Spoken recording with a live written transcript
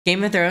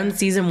Game of Thrones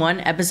season 1,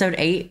 episode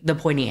 8, the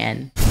pointy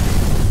end.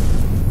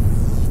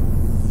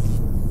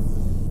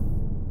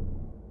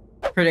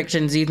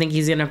 Predictions. Do you think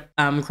he's gonna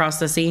cross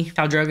the sea,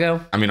 Khal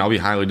Drogo? I mean, I'll be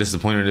highly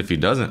disappointed if he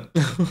doesn't.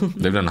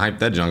 They've done hyped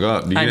that junk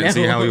up. You didn't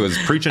see how he was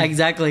preaching?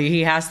 Exactly.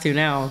 He has to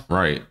now.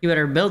 Right. You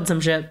better build some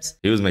ships.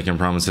 He was making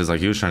promises like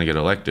he was trying to get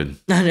elected.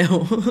 I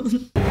know.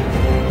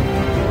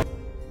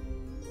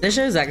 This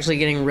show is actually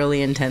getting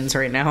really intense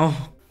right now.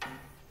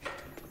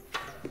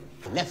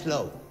 Left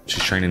low.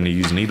 She's training to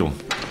use needle.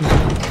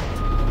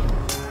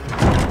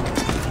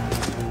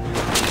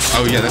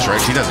 Oh yeah, that's right.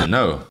 She doesn't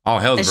know. All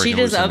hell's Is she breaking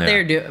loose just in up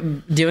there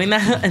doing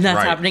that, and that's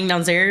Right. happening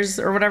downstairs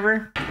or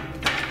whatever?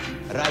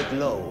 Right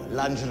low.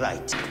 Lunge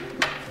right.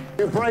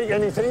 You break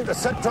anything, the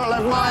scepter will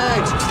have my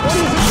eggs.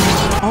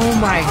 Oh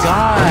my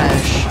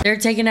gosh. They're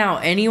taking out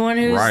anyone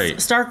who's Right.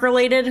 Stark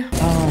related?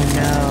 Oh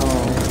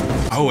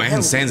no. Oh,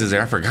 and Sansa's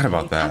there. I forgot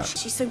about that.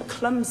 She's so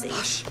clumsy.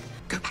 Hush.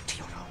 Go back to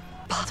your room.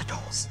 Bar the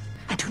doors.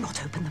 And do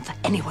not open them for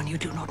anyone you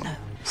do not know.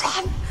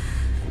 Run!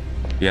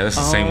 Yeah, that's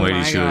the same Oh lady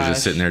my she was gosh.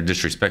 just sitting there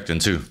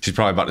disrespecting too. She's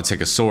probably about to take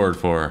a sword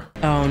for her.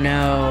 Oh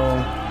no.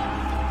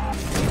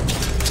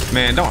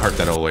 Man, don't hurt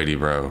that old lady,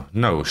 bro.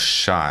 No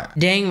shot.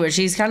 Dang, but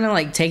she's kind of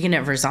like taking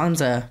it for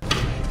Sansa.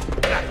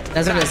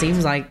 That's what it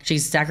seems like.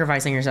 She's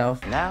sacrificing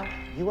herself. Now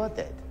you are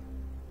dead.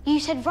 You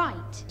said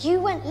right.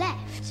 You went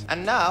left.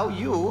 And now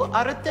you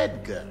are a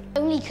dead girl.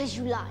 Only because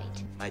you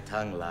lied. My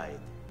tongue lied.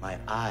 My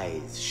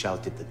eyes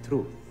shouted the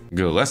truth.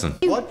 Good lesson.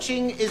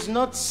 Watching is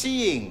not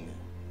seeing,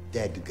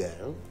 dead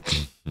girl.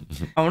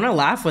 I want to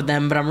laugh with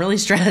them, but I'm really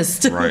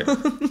stressed. Right.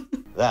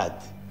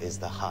 That is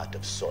the heart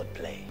of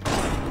swordplay.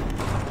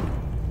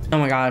 Oh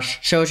my gosh.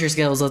 Show us your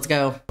skills. Let's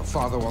go.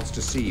 Father wants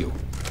to see you.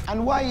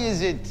 And why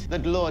is it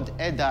that Lord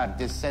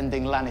Eddard is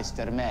sending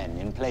Lannister men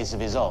in place of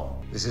his own?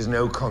 This is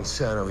no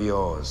concern of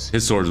yours.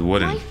 His sword's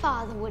wooden. My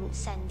father wouldn't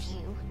send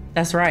you.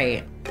 That's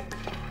right.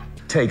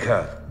 Take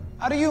her.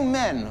 Are you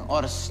men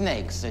or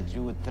snakes that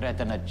you would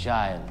threaten a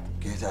child?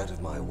 Get out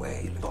of my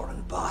way,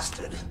 foreign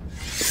bastard.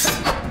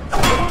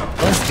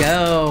 Let's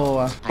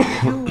go.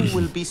 And you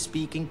will be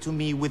speaking to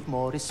me with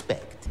more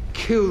respect.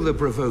 Kill the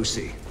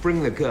Bravosi.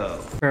 Bring the girl.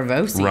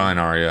 Bravosi. Run,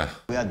 Arya.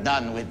 We are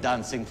done with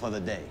dancing for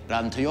the day.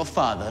 Run to your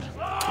father.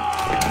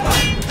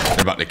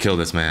 They're about to kill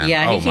this man.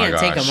 Yeah, oh he can't my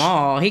take gosh. them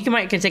all. He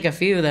might could take a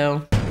few though.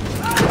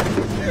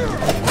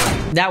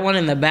 That one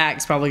in the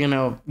back's probably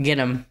gonna get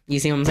him. You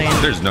see what I'm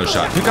saying? There's no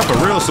shot. Pick up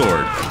a real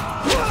sword.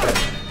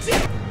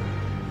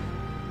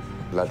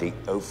 Bloody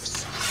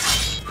oafs.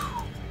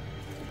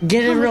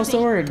 Get a real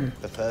sword.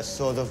 The first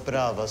sword of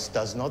Bravos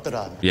does not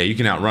run. Yeah, you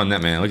can outrun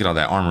that man. Look at all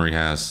that armor he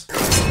has.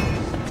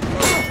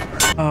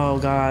 Oh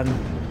god.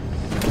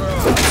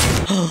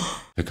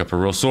 Pick up a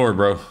real sword,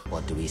 bro.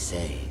 What do we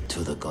say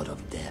to the god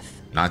of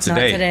death? Not Not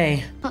today.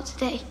 today. Not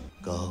today.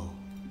 Go.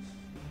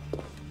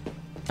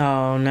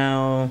 Oh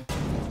no.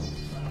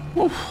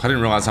 I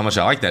didn't realize how much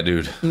I like that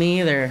dude. Me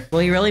either. Well,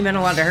 he really meant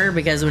a lot to her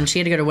because when she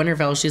had to go to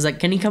Winterfell, she's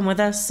like, "Can you come with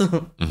us?"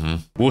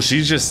 Well,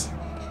 she's just,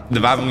 the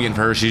vibe I'm getting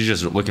for her, she's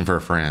just looking for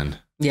a friend.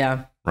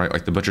 Yeah. Right?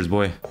 Like the butcher's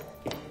boy.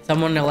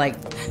 Someone to like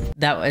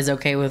that is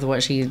okay with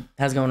what she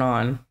has going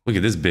on. Look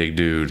at this big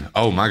dude.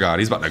 Oh my God,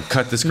 he's about to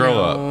cut this girl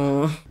up.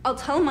 Oh, I'll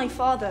tell my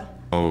father.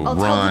 Oh, I'll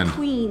run. tell the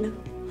queen.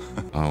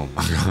 Oh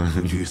my God.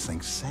 Who do you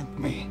think sent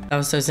me? that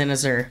was so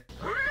sinister.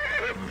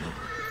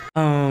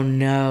 Oh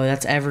no,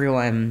 that's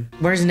everyone.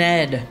 Where's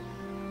Ned?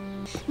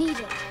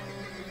 Neither.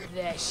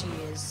 There she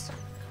is.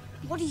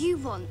 What do you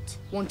want?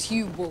 Want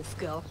you, wolf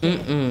girl.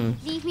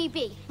 Leave me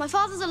be. My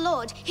father's a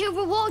lord. He'll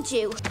reward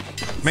you.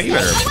 Man, you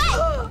better.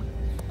 Away!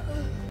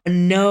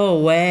 No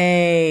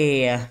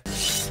way.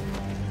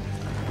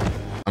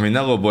 I mean,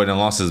 that little boy done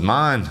lost his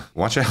mind.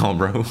 Watch out,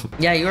 bro.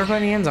 Yeah, you were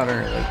putting hands on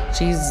her. Like,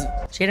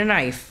 she had a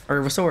knife or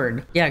a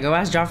sword. Yeah, go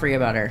ask Joffrey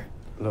about her.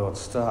 Lord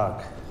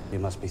Stark, you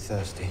must be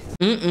thirsty.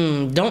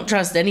 Don't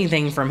trust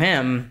anything from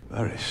him.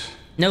 Varys.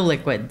 No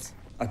liquids.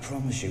 I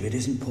promise you, it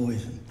isn't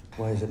poison.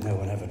 Why is it no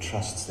one ever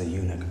trusts the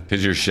eunuch?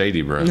 Because you're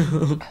shady, bro.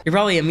 You're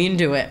probably immune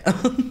to it.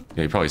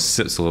 Yeah, he probably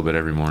sips a little bit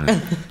every morning.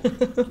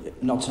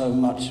 Not so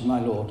much, my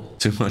lord.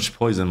 Too much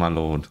poison, my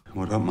lord.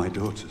 What about my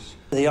daughters?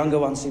 The younger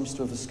one seems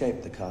to have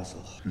escaped the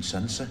castle. And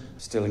Sansa?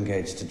 Still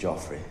engaged to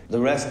Joffrey. The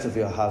rest of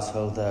your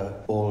household,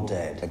 though, all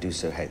dead. I do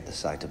so hate the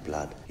sight of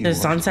blood.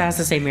 Does Sansa has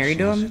to stay married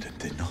to him?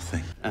 Did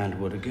nothing. And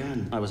would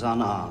again. I was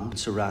unarmed,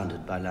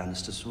 surrounded by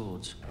Lannister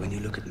swords. When you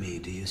look at me,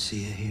 do you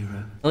see a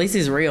hero? At least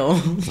he's real.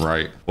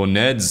 Right. Well,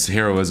 Ned's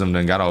heroism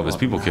done got all of his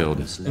people killed.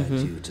 What led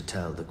you to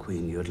tell the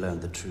queen you had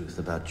learned the truth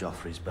about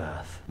Joffrey's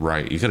birth?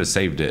 Right. You could have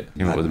saved it.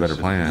 Came up with a better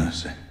plan.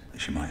 Mercy.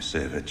 She might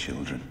save her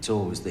children. It's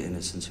always the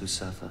innocents who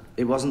suffer.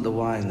 It wasn't the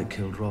wine that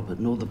killed Robert,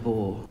 nor the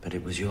boar, but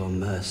it was your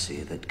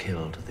mercy that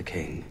killed the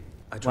king.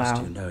 I trust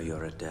Wow. you know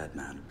you're a dead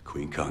man.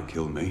 Queen can't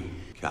kill me.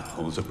 Cat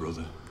holds a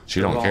brother. She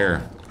don't Wrong,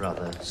 care.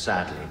 brother,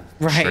 sadly.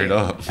 Right. Straight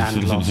up.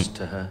 And lost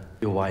to her.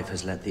 Your wife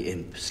has let the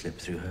imp slip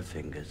through her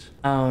fingers.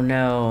 Oh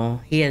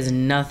no. He has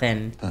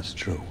nothing. That's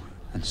true.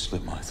 and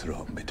slit my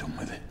throat and be done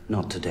with it.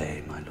 Not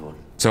today, my lord.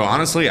 So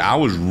honestly, I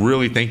was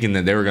really thinking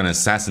that they were going to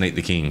assassinate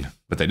the king,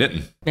 but they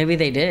didn't. Maybe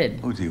they did.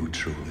 Who do you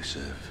truly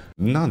serve?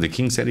 No, the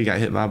king said he got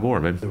hit by a boar,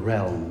 babe. The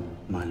realm,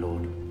 my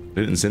lord.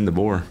 They didn't send the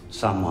boar.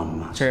 Someone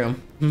must. True.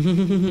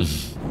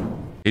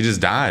 He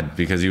just died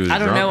because he was I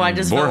don't drunk know. I and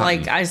just boar felt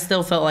hunting. like I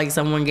still felt like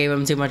someone gave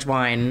him too much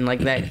wine, like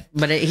that.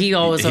 But he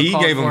always He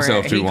called gave for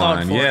himself it. too He called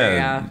wine. for it,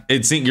 Yeah.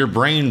 It's your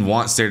brain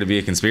wants there to be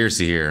a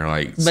conspiracy here,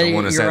 like But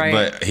someone has you're said,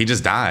 right. but he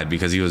just died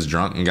because he was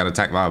drunk and got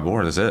attacked by a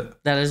boar. That's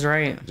it. That is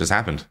right. It just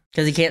happened.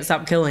 Because he can't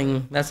stop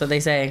killing. That's what they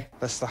say.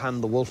 That's the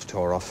hand the wolf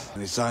tore off.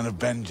 Any sign of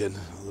Benjen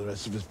or the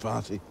rest of his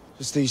party?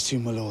 Just these two,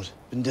 my lord.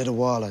 Been dead a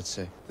while, I'd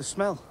say. The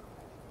smell.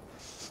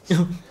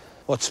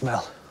 What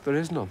smell? There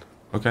is none.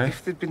 Okay.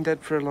 If they'd been dead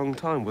for a long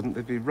time, wouldn't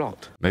they be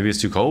rot? Maybe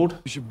it's too cold.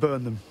 We should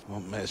burn them. I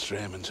want Maester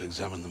Aemon to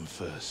examine them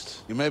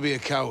first. You may be a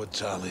coward,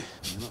 Tarly.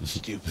 You're not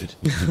stupid.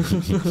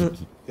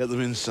 Get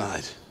them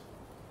inside.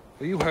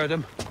 You heard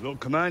him. Lord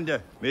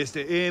Commander,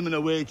 Maester Aemon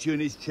awaits you in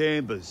his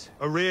chambers.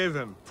 A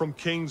raven from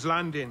King's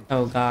Landing.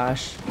 Oh,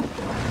 gosh.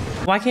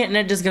 Why can't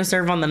Ned just go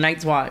serve on the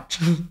Night's Watch?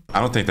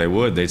 I don't think they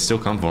would. They'd still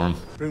come for him.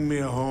 Bring me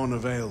a horn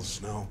of ale,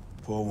 Snow.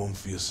 Pour one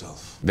for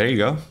yourself. There you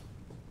go.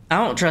 I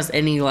don't trust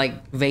any,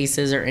 like,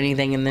 vases or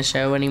anything in the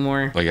show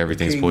anymore. Like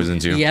everything's poison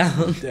too. Yeah.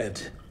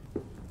 Dead.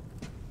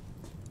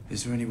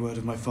 Is there any word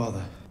of my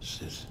father?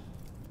 Sit.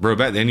 Bro,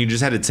 back then you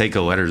just had to take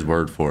a letter's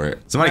word for it.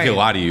 Somebody could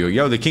lie to you.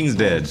 Yo, the king's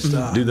dead.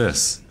 Do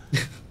this.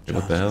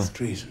 What the hell?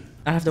 Treason.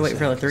 I have to wait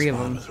for the three of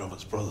them. With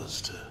Robert's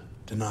brothers to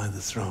deny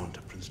the throne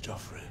to Prince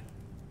Joffrey.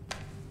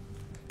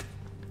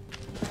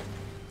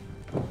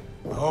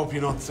 I hope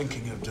you're not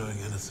thinking of doing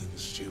anything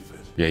stupid.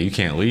 Yeah, you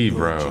can't leave,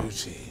 Your bro.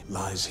 duty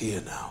lies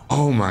here now.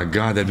 Oh my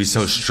god, that'd be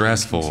so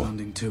stressful.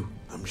 Landing too.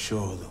 I'm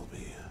sure there'll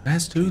be.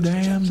 That's too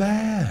damn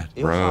bad,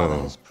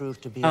 bro.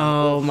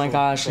 Oh my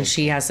gosh, and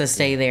she has to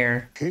stay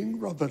there. King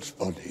Robert's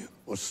body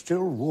was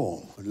still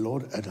warm when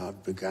Lord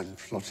Eddard began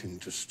plotting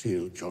to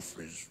steal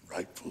Joffrey's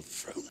rightful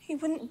throne. He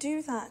wouldn't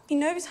do that. He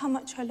knows how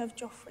much I love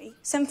Joffrey.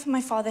 Send for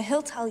my father,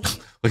 he'll tell you.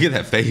 Look at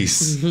that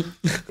face. You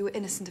were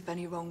innocent of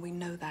any wrong, we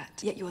know that.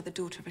 Yet you are the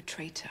daughter of a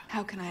traitor.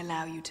 How can I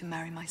allow you to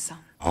marry my son?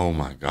 Oh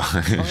my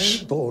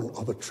gosh. Born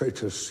of a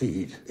traitor's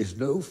seed is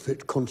no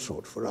fit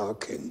consort for our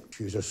king.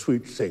 She's a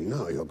sweet thing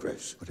now, your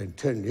grace. But in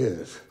 10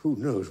 years, who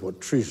knows what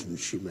treason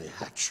she may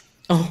hatch.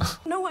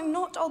 No, I'm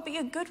not. I'll be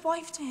a good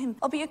wife to him.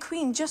 I'll be a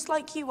queen just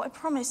like you, I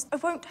promise. I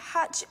won't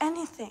hatch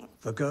anything.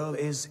 The girl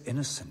is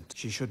innocent.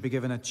 She should be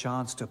given a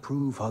chance to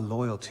prove her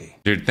loyalty.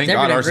 Dude, thank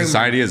God our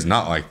society is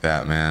not like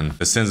that, man.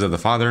 The sins of the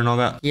father and all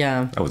that.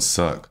 Yeah. That would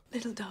suck.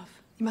 Little dove,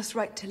 you must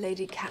write to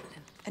Lady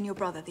Catelyn. And your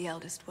brother, the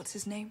eldest, what's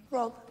his name?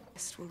 Rob.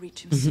 Best will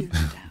reach him soon, no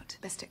doubt.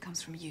 Best it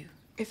comes from you.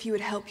 If you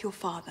would help your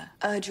father,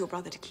 urge your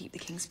brother to keep the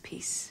king's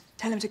peace.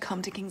 Tell him to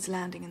come to King's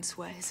Landing and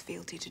swear his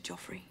fealty to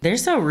Joffrey. They're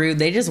so rude.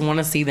 They just want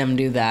to see them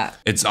do that.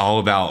 It's all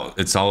about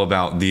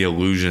the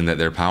illusion that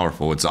they're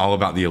powerful. It's all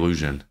about the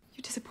illusion.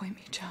 You disappoint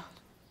me, child.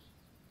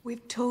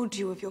 We've told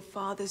you of your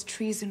father's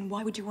treason.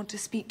 Why would you want to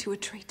speak to a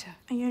traitor?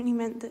 I only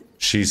meant that.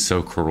 She's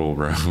so cruel,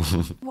 bro.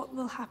 What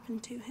will happen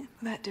to him?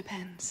 That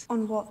depends.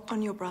 On what?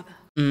 On your brother.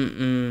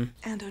 Mm-mm.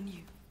 And on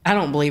you. I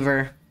don't believe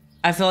her.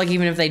 I feel like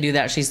even if they do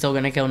that, she's still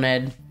gonna kill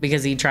Ned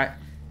because he tried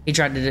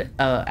to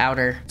out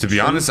her. To be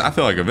honest, I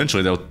feel like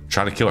eventually they'll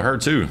try to kill her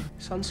too.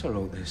 Sansa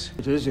wrote this.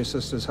 It is your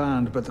sister's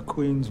hand, but the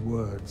Queen's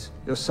words.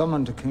 You're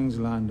summoned to King's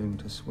Landing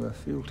to swear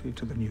fealty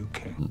to the new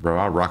king. Bro,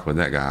 I rock with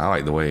that guy. I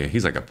like the way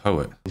he's like a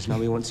poet. Now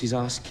he wants his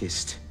ass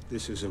kissed.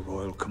 This is a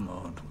royal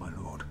command, my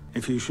lord.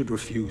 If you should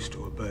refuse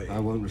to obey... I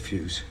won't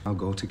refuse. I'll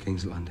go to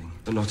King's Landing,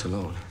 but not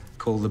alone.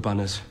 Call the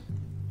banners.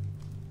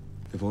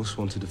 They've all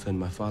sworn to defend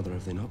my father,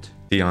 have they not?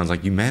 Theon's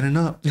like, you manning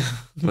up.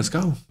 Let's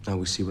go. Now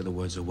we see what the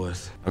words are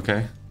worth.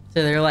 Okay.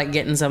 So they're like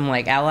getting some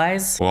like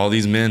allies. Well, all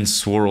these men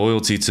swore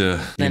loyalty to,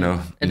 Ned.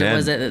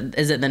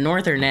 Is it the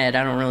North or Ned?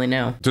 I don't really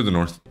know. To the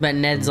North. But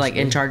Ned's like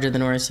in charge of the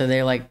North, so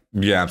they're like.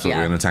 Yeah,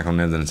 absolutely. An attack on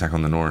Ned, then attack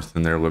on the North,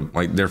 and they're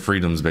like their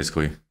freedoms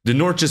basically. The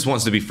North just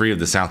wants to be free of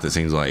the South. It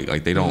seems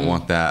like they don't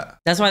want that.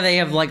 That's why they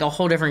have like a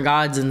whole different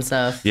gods and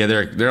stuff. Yeah,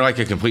 they're like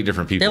a complete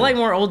different people. They're like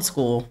more old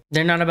school.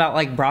 They're not about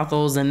like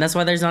brothels, and that's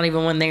why there's not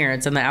even one there.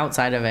 It's on the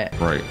outside of it.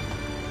 Right.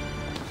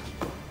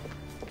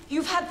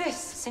 You've had this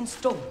since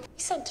dawn.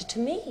 He sent it to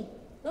me,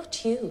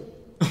 not you.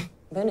 I've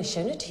only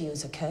shown it to you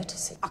as a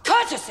courtesy. A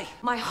courtesy?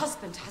 My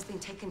husband has been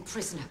taken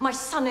prisoner. My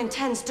son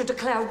intends to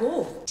declare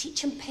war.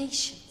 Teach him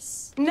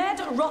patience. Ned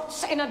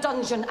rots in a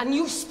dungeon, and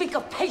you speak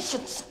of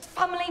patience.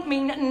 Family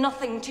mean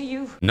nothing to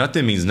you.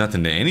 Nothing means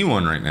nothing to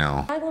anyone right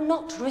now. I will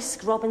not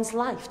risk Robin's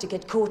life to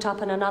get caught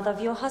up in another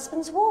of your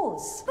husband's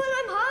wars. But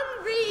I'm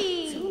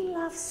hungry. Soon,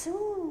 love,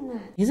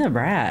 soon. He's a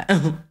brat.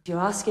 You're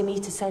asking me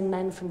to send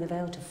men from the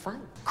Vale to fight.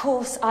 Of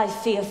course, I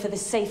fear for the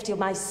safety of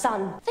my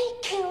son. They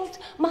killed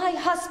my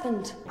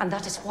husband. And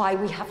that is why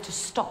we have to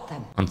stop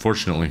them.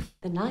 Unfortunately.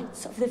 The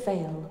Knights of the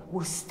Vale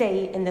will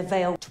stay in the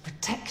Vale to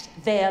protect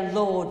their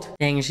lord.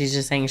 Dang, she's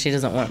just saying she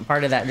doesn't want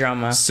part of that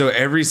drama. So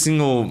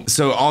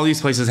all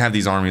these places have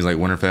these armies like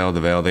Winterfell,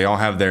 the Vale. They all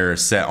have their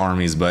set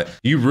armies, but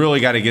you really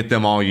got to get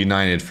them all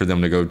united for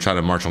them to go try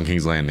to march on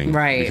King's Landing.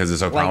 Right. Because it's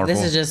so powerful. Like,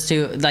 this is just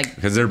too, like...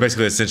 Because they're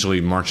basically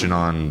essentially marching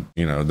on,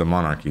 you know, the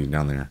monarchy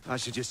down there. I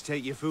should just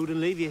take your food and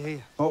leave you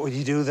here. What would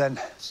you do then?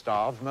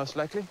 Starve, most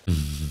likely.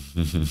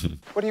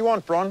 What do you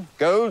want, Bronn?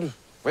 Gold?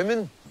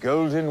 Women?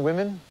 Golden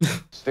women?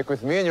 Stick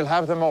with me and you'll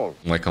have them all.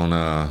 Like on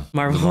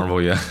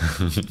Marvel, yeah.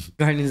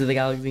 Guardians of the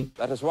Galaxy.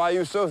 That is why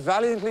you so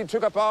valiantly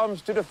took up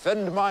arms to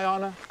defend my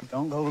honor.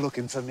 Don't go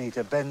looking for me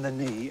to bend the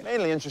knee.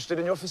 Mainly interested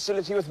in your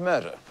facility with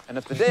murder. And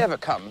if the day ever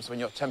comes when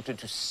you're tempted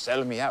to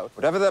sell me out,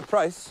 whatever their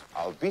price,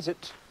 I'll beat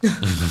it.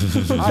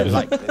 I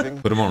like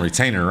living. Put him on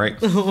retainer,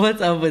 right?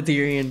 What's up with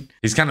Tyrion?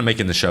 He's kind of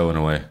making the show in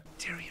a way.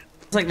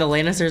 It's like the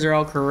Lannisters are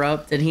all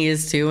corrupt, and he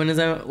is too in his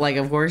own, like,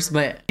 of course,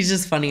 but he's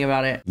just funny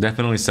about it.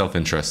 Definitely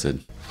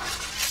self-interested.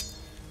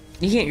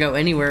 You can't go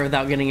anywhere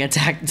without getting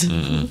attacked.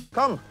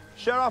 Come,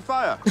 share our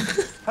fire.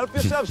 Help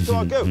yourselves to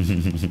our goat.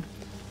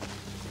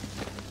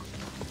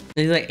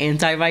 These like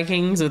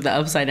anti-Vikings with the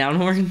upside down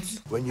horns.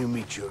 When you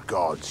meet your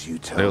gods, you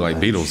tell They're like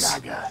them Beatles.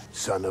 Shagger,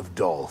 son of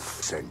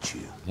Dolph, sent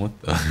you. What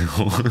the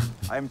hell?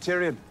 I am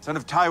Tyrion, son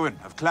of Tywin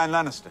of Clan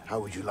Lannister. How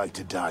would you like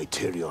to die,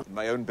 Tyrion? In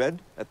my own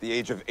bed at the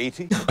age of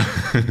 80.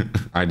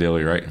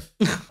 Ideally, right?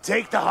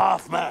 Take the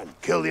half man.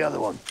 Kill the other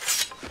one.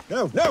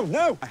 No, no,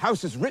 no! My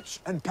house is rich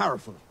and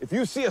powerful. If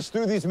you see us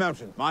through these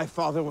mountains, my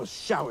father will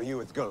shower you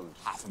with gold.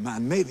 Half a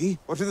man, maybe.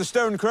 What do the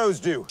stone crows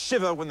do?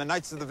 Shiver when the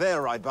Knights of the Vale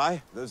ride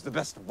by. Those the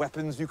best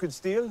weapons you could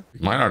steal?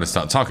 You might ought to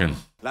stop talking.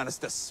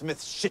 Lannister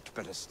Smith shit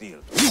better steal.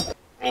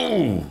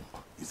 Oh!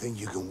 You think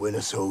you can win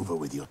us over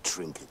with your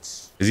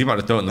trinkets? Is he about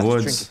to throw it in the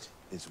woods? Trinket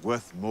is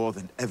worth more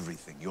than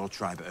everything your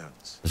tribe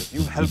earns. If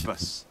you help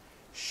us,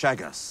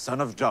 Shagger,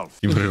 son of Dolph.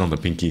 You put it on the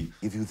pinky.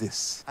 Give you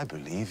this. I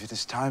believe it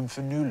is time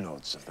for new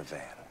lords of the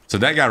Vale. So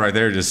that guy right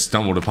there just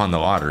stumbled upon the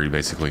lottery,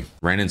 basically.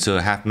 Ran into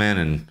a half man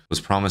and was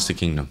promised a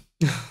kingdom.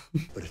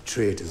 But a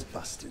traitor's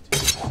busted.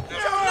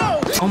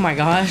 Oh my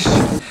gosh.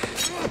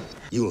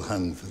 You'll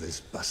hang for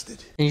this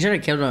bastard. And you should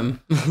have killed him.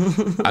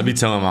 I'd be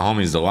telling my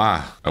homies to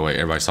lie. Oh wait,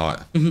 everybody saw it.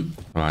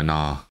 All right,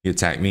 nah, he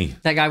attacked me.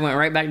 That guy went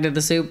right back to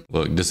the soup.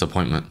 Look,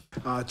 disappointment.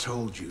 I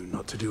told you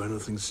not to do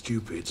anything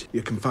stupid.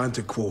 You're confined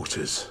to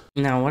quarters.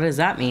 Now, what does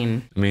that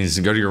mean? It means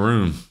to go to your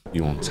room.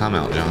 You want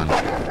timeout, John.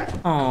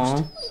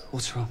 Aw.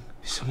 What's wrong?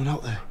 Is someone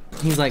out there?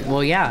 He's like,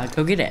 well, yeah,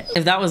 go get it.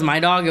 If that was my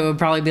dog, it would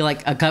probably be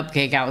like a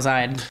cupcake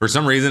outside. For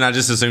some reason, I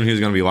just assumed he was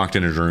going to be locked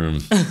in his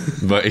room.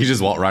 But he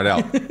just walked right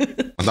out.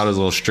 I thought it was a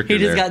little stricter He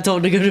just there. got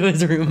told to go to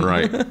his room.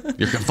 Right.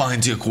 You're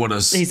confined to your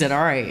quarters. He said,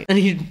 all right. And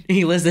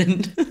he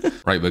listened.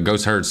 Right, but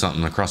Ghost heard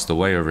something across the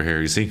way over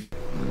here, you see?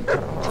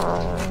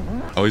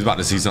 Oh, he's about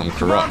to see something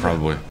corrupt,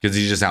 probably. Because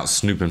he's just out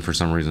snooping for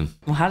some reason.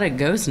 Well, how did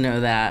Ghost know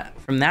that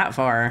from that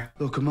far?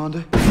 Hello,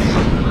 Commander.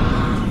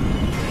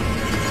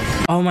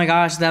 Oh my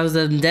gosh, that was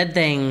the dead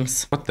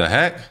things. What the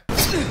heck? What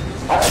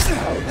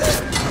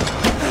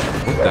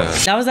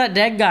the? That was that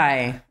dead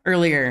guy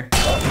earlier.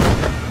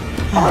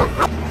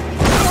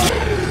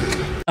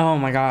 Oh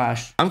my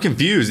gosh. I'm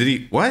confused. Did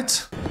he?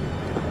 What?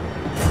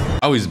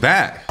 Oh, he's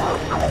back.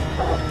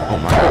 Oh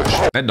my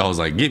gosh. That dog's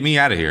like, get me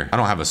out of here. I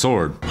don't have a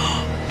sword.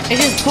 It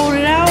just pulled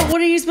it out?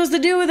 What are you supposed to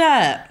do with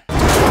that?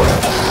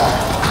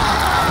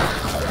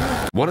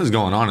 What is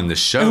going on in this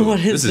show?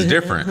 This is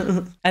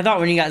different. I thought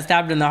when you got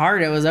stabbed in the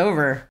heart, it was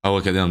over. Oh,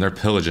 look at them. They're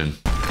pillaging.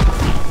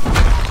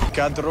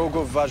 So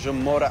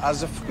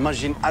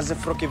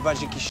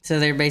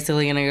they're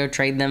basically gonna go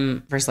trade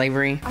them for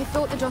slavery. I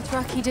thought the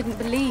Dothraki didn't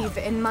believe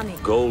in money.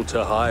 Gold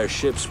to hire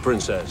ships,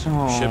 princess.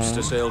 Aww. Ships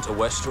to sail to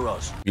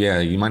Westeros. Yeah,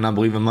 you might not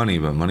believe in money,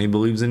 but money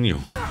believes in you.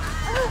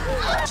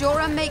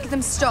 Jorah, make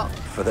them stop.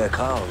 For their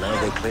cow, now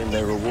they claim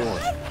their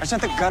reward.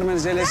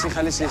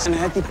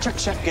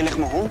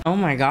 Oh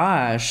my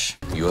gosh.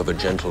 You have a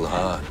gentle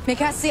heart.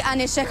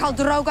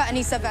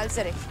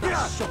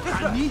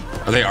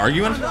 Are they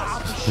arguing?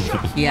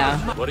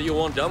 Yeah. What do you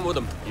want done with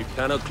them? You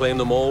cannot claim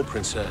them all,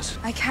 princess.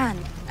 I can,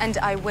 and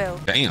I will.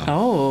 Damn.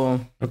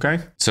 Oh. Okay.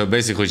 So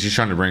basically, she's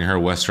trying to bring her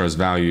Westeros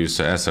values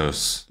to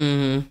Essos.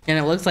 Mm-hmm. And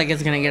it looks like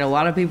it's gonna get a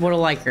lot of people to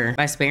like her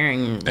by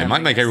sparing them. It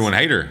might make everyone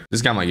hate her.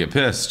 This guy might get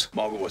pissed.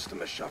 Look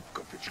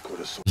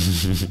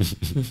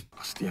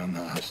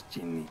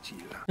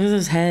at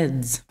those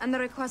heads. And the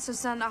request of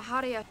San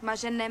Ahariat,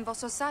 Majenem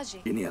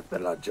Vososaji.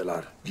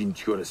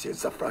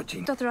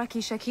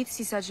 Dothraki Shakit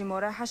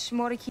Sisajimora,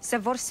 Hashmoriki,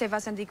 Sevorse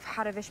Vasandik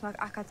Haravishmak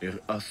Akat.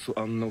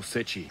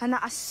 Hana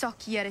Asok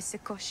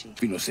Yerisikoshi.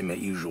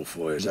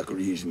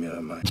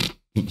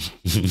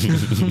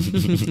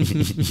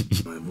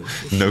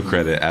 No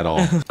credit at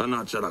all.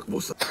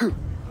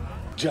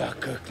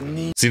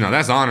 See, now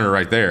that's honor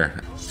right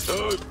there.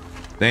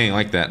 They ain't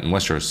like that in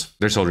Westeros.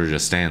 Their soldiers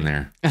just stand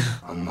there.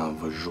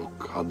 Unnecessary.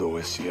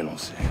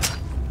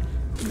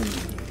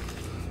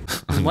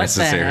 What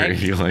the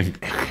heck?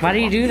 Like, why do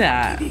you do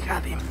that?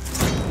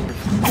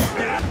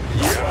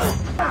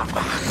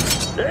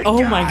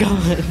 Oh my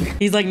god.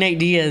 He's like Nate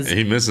Diaz.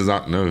 He misses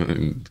out. No,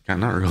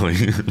 not really.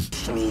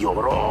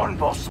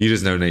 You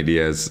just know Nate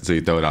Diaz, so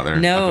you throw it out there.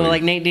 No,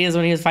 like Nate Diaz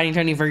when he was fighting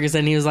Tony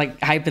Ferguson, he was like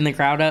hyping the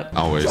crowd up.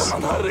 Always.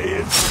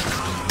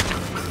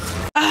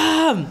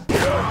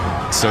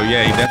 So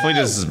yeah, he definitely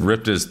just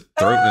ripped his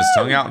throat and his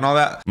tongue out and all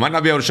that. Might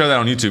not be able to show that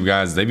on YouTube,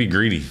 guys. They be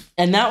greedy.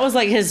 And that was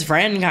like his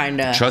friend,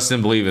 kinda. Trust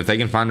and believe. If they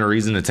can find a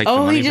reason to take the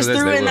money he just for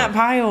this, threw they it in will. that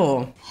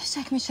pile.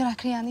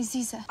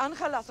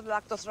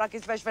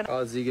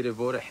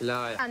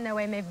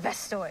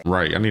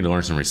 Right, I need to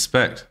learn some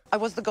respect. I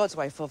was the god's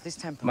wife of this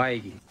temple.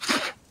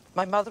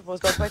 My mother was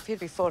God's wife here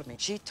before me.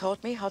 She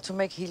taught me how to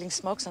make healing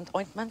smokes and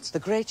ointments. The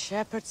great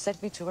shepherd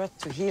sent me to earth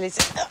to heal his...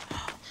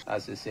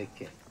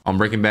 On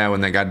Breaking Bad,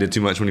 when that guy did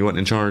too much when he wasn't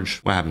in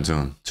charge, what happened to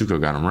him?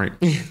 Tuco got him right.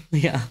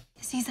 Yeah.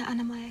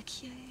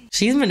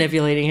 She's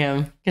manipulating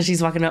him because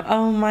she's walking up.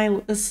 Oh, my,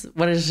 what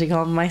does she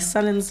call him? My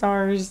sun and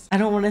stars. I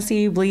don't want to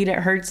see you bleed. It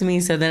hurts me.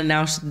 So then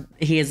now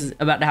he is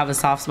about to have a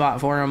soft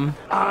spot for him.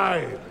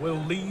 I will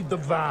lead the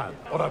van,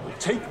 or I will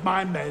take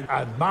my men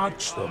and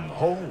march them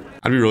home.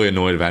 I'd be really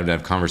annoyed if I had to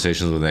have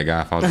conversations with that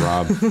guy if I was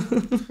Rob.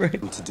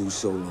 To do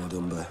so, Lord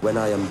Umber. When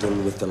I am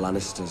done with the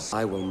Lannisters,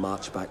 I will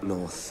march back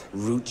north,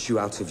 root you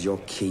out of your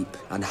keep,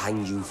 and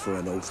hang you for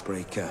an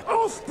oathbreaker.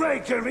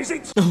 Oathbreaker, is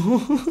it?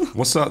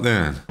 What's up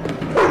then?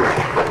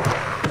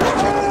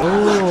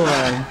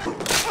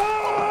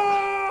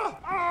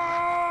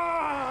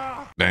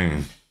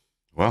 Dang.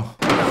 Well,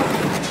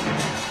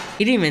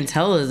 he didn't even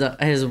tell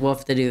his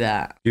wolf to do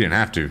that. He didn't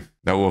have to.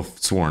 That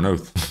wolf swore an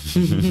oath.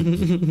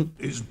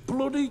 Is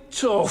bloody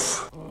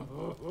tough.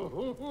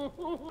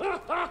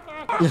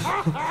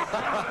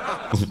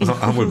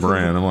 I'm with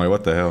Bran. I'm like,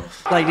 what the hell?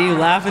 Like, do you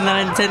laugh in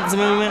that intense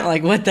moment?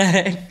 Like, what the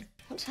heck?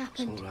 What's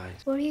happened? All right.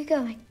 Where are you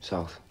going?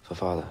 South, for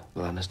father.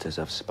 The Lannisters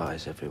have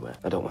spies everywhere.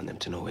 I don't want them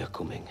to know we're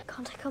coming.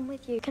 Can't I come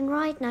with you? You can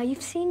ride now.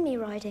 You've seen me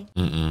riding.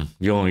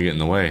 You'll only get in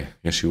the way.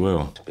 Yes, you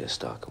will. To be a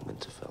Stark in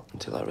Winterfell.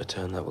 Until I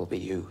return, that will be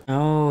you.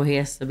 Oh, he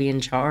has to be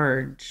in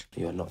charge.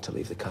 You are not to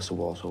leave the castle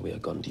walls while we are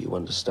gone. Do you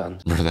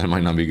understand? That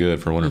might not be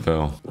good for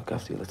Winterfell. Look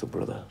after your little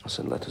brother. I'll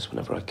send letters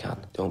whenever I can.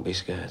 Don't be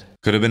scared.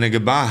 Could have been a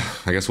goodbye.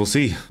 I guess we'll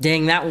see.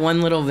 Dang, that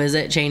one little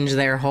visit changed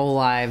their whole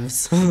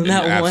lives.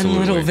 That one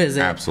little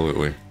visit.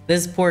 Absolutely.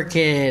 This poor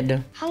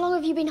kid. How long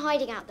have you been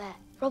hiding out there?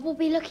 Rob will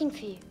be looking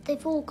for you.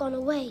 They've all gone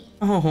away.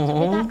 Oh.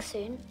 They'll be back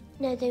soon.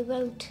 No, they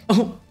won't.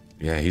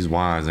 Yeah, he's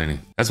wise, ain't he?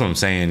 That's what I'm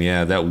saying.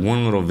 Yeah, that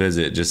one little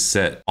visit just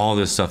set all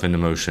this stuff into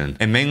motion.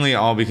 And mainly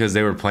all because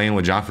they were playing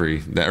with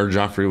Joffrey. Or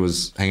Joffrey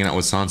was hanging out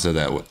with Sansa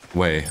that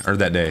way, or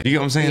that day. You get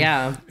what I'm saying?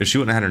 Yeah. If she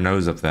wouldn't have had her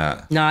nose up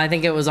that. No, I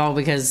think it was all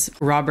because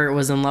Robert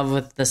was in love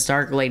with the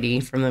Stark lady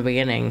from the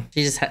beginning.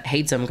 She just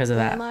hates him because of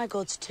that. My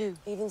gods too.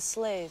 Even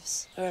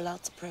slaves are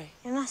allowed to pray.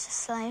 You're not a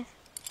slave.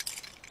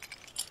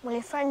 Well,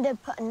 your friend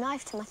did put a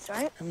knife to my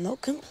throat. I'm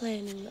not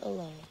complaining, little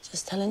lord.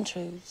 Just telling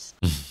truths.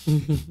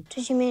 What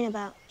did you mean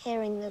about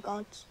hearing the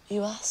gods?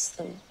 You ask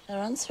them. They're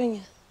answering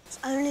you. It's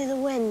only the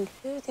wind.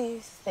 Who do you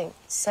think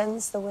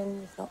sends the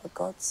wind if not the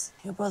gods?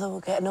 Your brother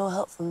will get no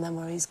help from them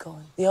where he's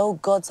going. The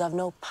old gods have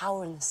no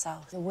power in the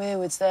south. The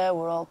weirwoods there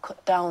were all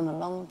cut down a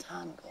long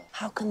time ago.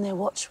 How can they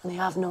watch when they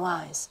have no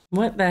eyes?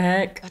 What the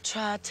heck? I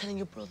tried telling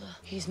your brother.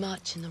 He's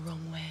marching the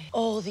wrong way.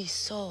 All these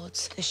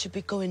swords, they should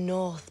be going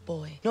north,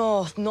 boy.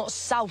 North, not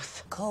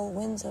south. Cold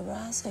winds are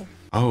rising.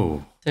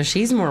 Oh. So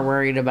she's more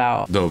worried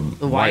about the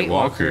White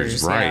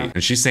Walkers, right? Yeah.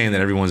 And she's saying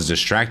that everyone's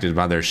distracted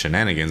by their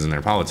shenanigans and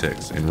their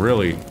politics. And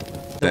really,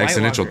 the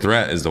existential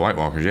threat is the White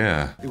Walkers,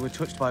 yeah. They were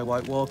touched by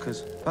White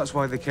Walkers. That's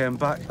why they came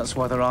back. That's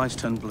why their eyes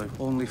turned blue.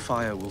 Only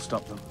fire will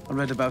stop them. I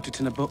read about it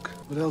in a book.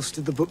 What else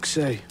did the book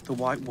say? The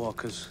White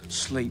Walkers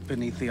sleep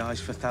beneath the ice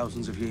for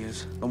thousands of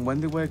years. And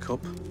when they wake up,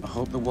 I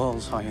hope the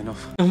wall's high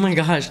enough. Oh my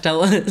gosh,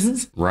 tell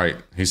us. Right.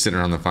 He's sitting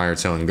around the fire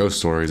telling ghost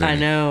stories. I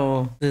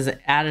know. This is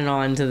adding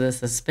on to the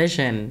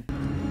suspicion.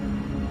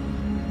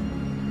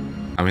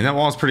 I mean, that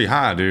wall's pretty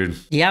high, dude.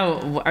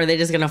 Yeah, are they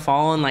just gonna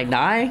fall and like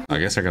die? I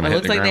guess they're gonna It hit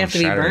looks the like ground, they have to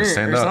be shatter, and burnt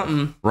stand or up.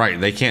 something.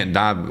 Right, they can't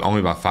die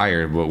only by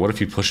fire, but what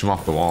if you push them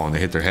off the wall and they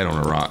hit their head on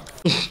a rock?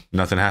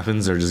 Nothing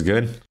happens, they're just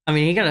good? I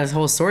mean, he got his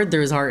whole sword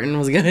through his heart and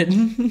was good.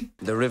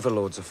 The River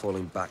Lords are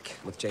falling back,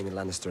 with Jaime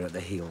Lannister at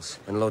their heels.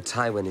 And Lord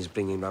Tywin is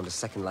bringing round a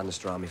second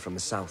Lannister army from the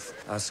south.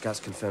 Our scouts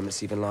confirm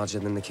it's even larger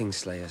than the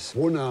Kingslayers.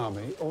 One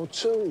army or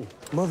two?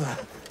 Mother.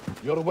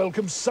 You're a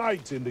welcome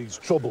sight in these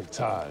troubled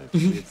times.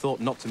 We had thought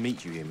not to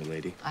meet you here,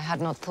 milady. I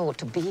had not thought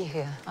to be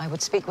here. I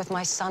would speak with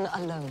my son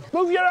alone.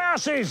 Move your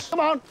asses! Come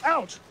on,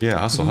 out! Yeah,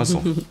 hustle,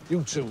 hustle.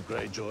 You too,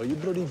 Greyjoy. You're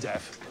bloody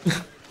deaf.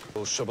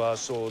 We'll shove our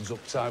swords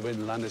up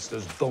Tywin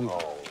Lannister's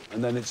bunghole,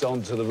 and then it's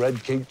on to the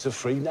Red Keep to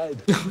free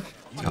Ned.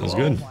 Sounds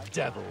good.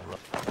 Devil.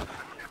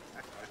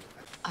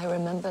 I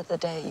remember the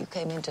day you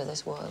came into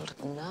this world,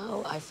 and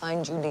now I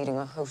find you leading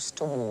a host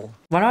to war.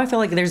 Why do I feel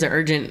like there's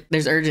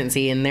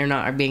urgency and they're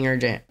not being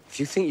urgent?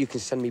 If you think you can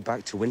send me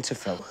back to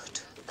Winterfell...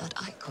 That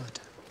I could.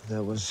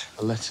 There was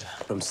a letter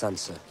from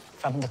Sansa.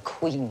 From the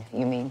Queen,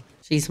 you mean?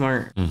 She's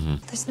smart.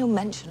 There's no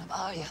mention of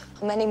Arya.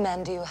 How many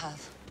men do you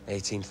have?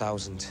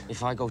 18,000.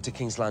 If I go to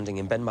King's Landing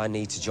and bend my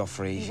knee to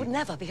Joffrey... You would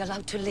never be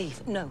allowed to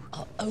leave. No.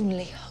 Our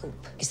only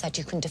hope is that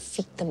you can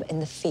defeat them in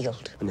the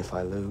field. And if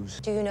I lose?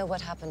 Do you know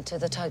what happened to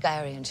the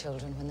Targaryen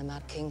children when the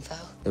Mad King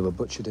fell? They were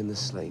butchered in the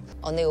sleep.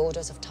 On the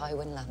orders of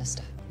Tywin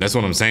Lannister. That's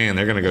what I'm saying.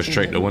 They're gonna go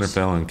straight to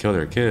Winterfell and kill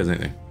their kids,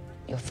 ain't they?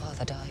 Your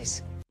father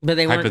dies. But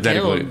they weren't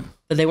killed.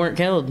 But they weren't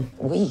killed.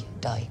 We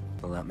die.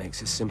 Well, that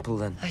makes it simple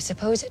then. I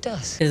suppose it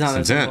does. It's not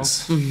Some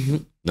sense.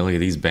 Now look at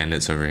these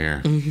bandits over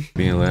here,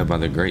 being led by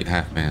the great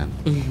half-man.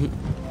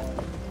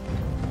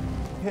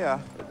 Here,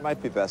 it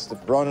might be best if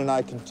Bronn and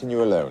I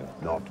continue alone.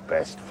 Not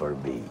best for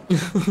me.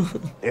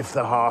 If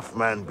the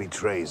half-man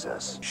betrays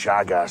us,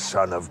 Shagga,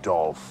 son of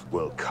Dolph,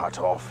 will cut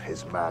off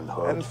his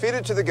manhood. And feed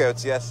it to the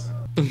goats, yes.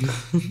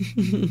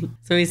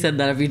 So he said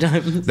that a few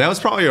times. That was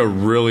probably a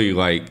really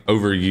like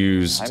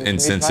overused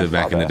incentive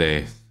back in the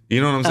day. You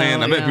know what I'm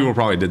saying? I bet people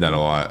probably did that a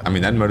lot. I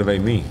mean, that'd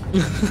motivate me.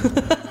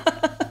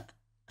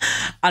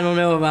 I don't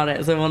know about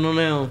it, so I don't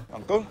know.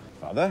 Uncle,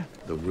 father.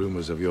 The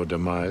rumors of your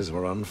demise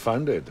were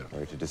unfounded.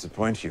 Sorry to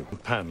disappoint you.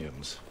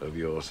 Companions of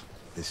yours.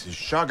 This is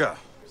Shagga,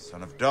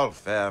 son of Dolph.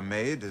 Fair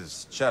maid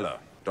is Chella,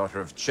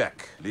 daughter of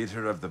Czech,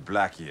 leader of the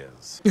Black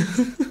Ears.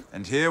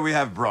 And here we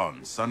have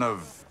Bronn, son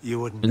of... You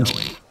wouldn't know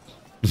him.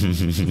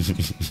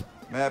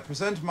 May I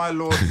present my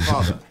lord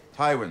father,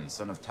 Tywin,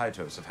 son of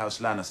Tytos of House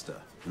Lannister,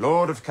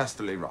 Lord of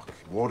Casterly Rock,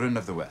 Warden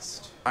of the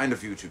West. Kind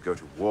of you to go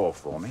to war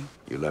for me.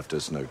 You left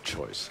us no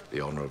choice. The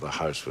honor of the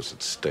house was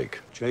at stake.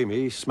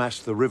 Jaime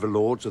smashed the River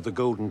Lords of the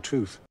Golden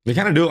Tooth. They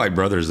kind of do it like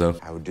brothers, though.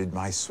 How did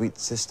my sweet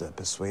sister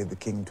persuade the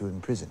king to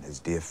imprison his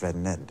dear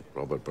friend Ned?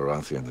 Robert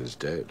Baratheon is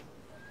dead.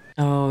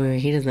 Oh,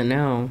 he doesn't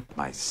know.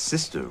 My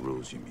sister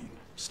rules, you mean?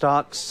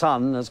 Stark's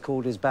son has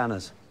called his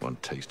banners. One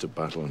taste of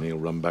battle and he'll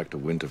run back to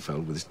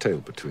Winterfell with his tail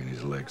between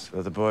his legs.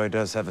 Though the boy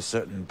does have a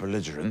certain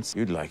belligerence,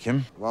 you'd like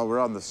him. While we're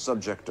on the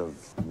subject of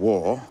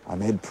war, I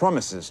made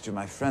promises to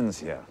my friends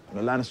here.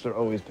 The Lannister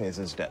always pays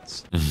his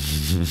debts.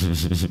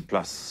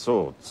 Plus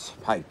swords,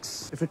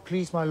 pikes. If it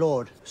please my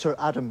lord, Sir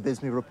Adam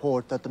bids me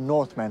report that the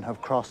Northmen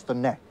have crossed the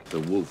neck. The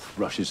wolf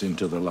rushes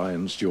into the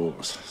lion's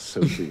jaws.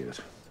 So be it.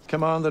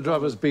 Command the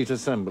Drovers beat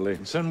assembly.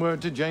 Send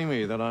word to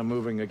Jaime that I'm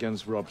moving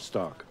against Robb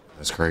Stark.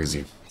 That's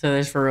crazy. So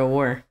there's for real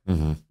war.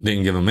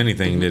 Didn't give him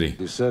anything, did he?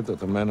 He said that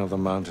the men of the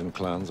mountain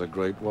clans are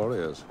great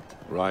warriors.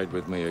 Ride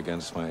with me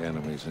against my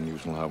enemies, and you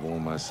shall have all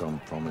my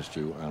son promised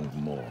you and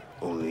more.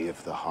 Only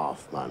if the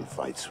half-man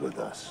fights with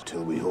us.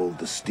 Till we hold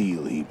the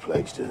steel he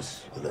pledged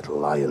us, the little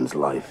lion's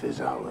life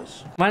is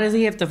ours. Why does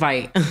he have to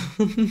fight?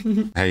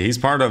 Hey, he's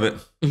part of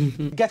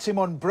it. Gets him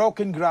on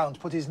broken ground,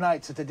 put his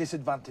knights at a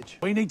disadvantage.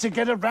 We need to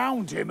get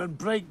around him and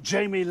break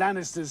Jaime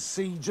Lannister's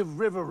siege of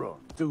Riverrun.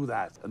 Do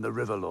that, and the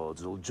River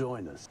Lords will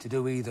join us. To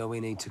do either, we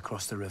need to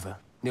cross the river.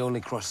 The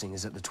only crossing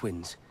is at the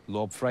Twins.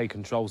 Lord Frey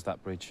controls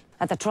that bridge.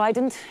 At the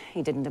Trident,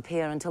 he didn't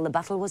appear until the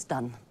battle was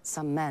done.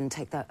 Some men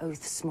take their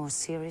oaths more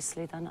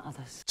seriously than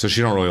others. So she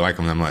don't really like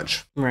him that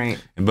much.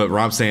 Right. But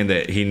Rob's saying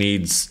that he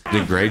needs the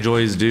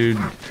Greyjoys, dude,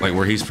 like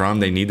where he's from,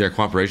 they need their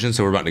cooperation,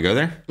 so we're about to go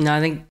there? No, I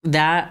think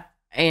that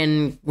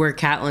and where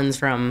Catelyn's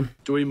from.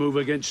 Do we move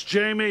against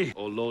Jaime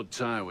or Lord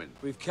Tywin?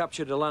 We've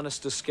captured a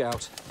Lannister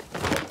scout.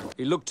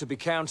 He looked to be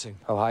counting.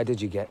 How high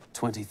did you get?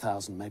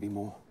 20,000, maybe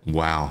more.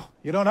 Wow.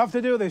 You don't have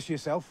to do this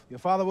yourself. Your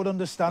father would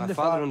understand My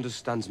father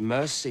understands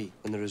mercy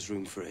when there is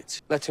room for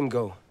it. Let him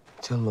go.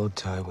 Tell Lord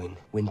Tywin,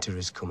 winter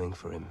is coming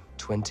for him.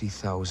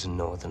 20,000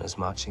 Northerners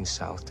marching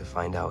south to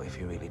find out if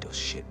he really does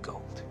shit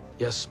gold.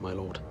 Yes, my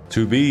lord.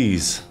 Two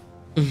bees.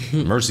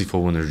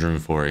 Merciful when there's room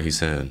for it, he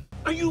said.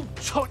 Are you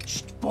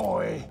touched,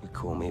 boy? You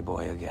call me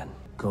boy again.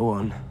 Go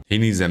on. He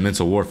needs that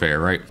mental warfare,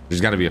 right?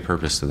 There's got to be a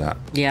purpose to that.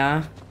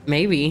 Yeah,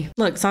 maybe.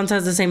 Look, Sansa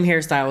has the same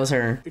hairstyle as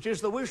her. It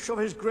is the wish of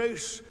his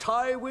grace,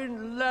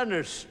 Tywin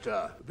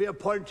Lannister, be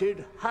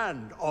appointed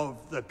Hand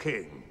of the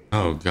King.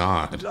 Oh,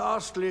 God.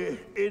 Lastly,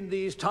 in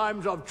these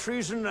times of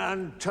treason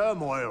and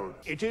turmoil,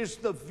 it is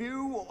the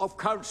view of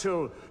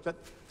council that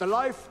the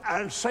life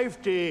and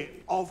safety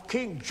of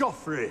King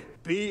Joffrey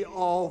be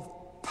of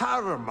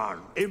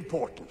paramount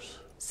importance.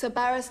 Sir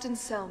Barristan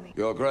Selmy.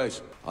 Your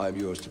Grace, I am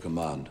yours to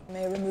command. You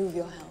may remove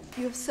your helm.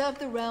 You have served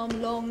the realm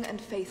long and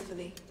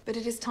faithfully, but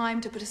it is time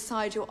to put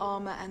aside your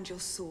armor and your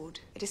sword.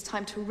 It is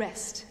time to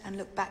rest and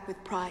look back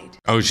with pride.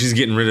 Oh, she's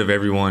getting rid of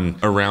everyone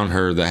around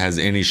her that has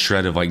any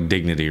shred of like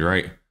dignity,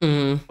 right?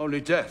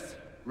 Only death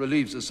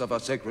relieves us of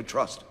our sacred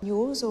trust.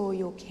 Yours or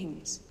your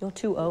king's? You're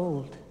too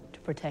old to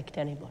protect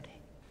anybody.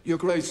 Your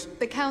Grace.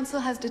 The council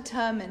has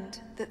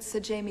determined that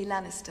Sir Jaime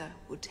Lannister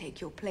would take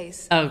your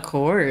place. Of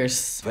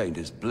course. Veined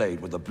his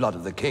blade with the blood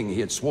of the king he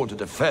had sworn to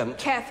defend.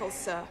 Careful,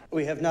 sir.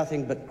 We have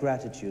nothing but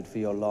gratitude for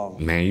your long.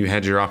 Man, you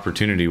had your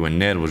opportunity when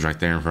Ned was right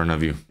there in front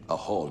of you. A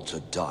hall to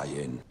die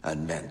in,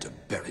 and men to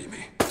bury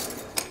me.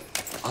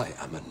 I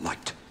am a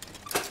knight.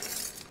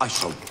 I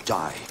shall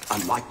die a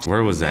knight.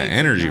 Where was that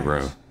energy,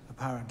 bro?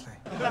 Apparently.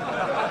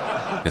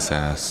 His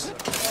ass.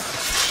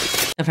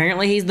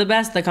 Apparently he's the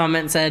best, the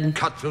comment said.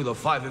 Cut through the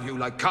five of you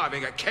like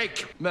carving a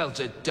cake.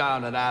 Melt it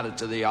down and add it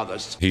to the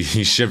others. He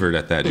shivered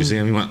at that. Did you see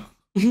him? He went.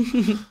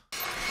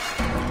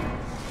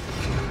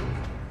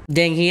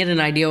 Dang, he had an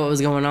idea what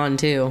was going on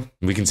too.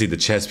 We can see the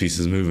chess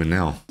pieces moving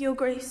now. Your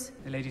Grace,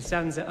 The Lady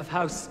Sansa of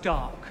House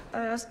Stark.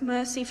 I ask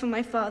mercy for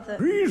my father.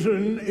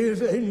 Treason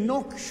is a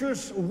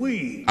noxious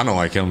weed. I don't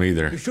like him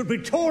either. It should be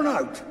torn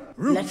out.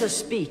 Let her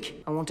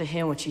speak. I want to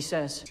hear what she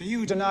says. Do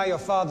you deny your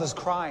father's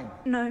crime?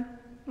 No,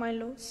 my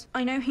lords.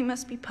 I know he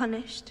must be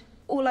punished.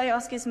 All I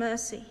ask is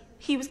mercy.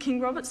 He was King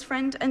Robert's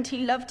friend and he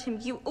loved him.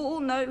 You all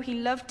know he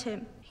loved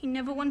him. He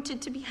never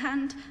wanted to be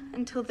hanged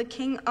until the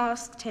king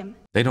asked him.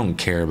 They don't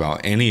care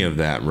about any of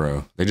that,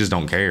 bro. They just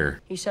don't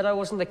care. He said I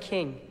wasn't the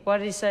king. Why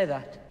did he say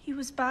that? He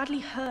was badly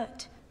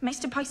hurt.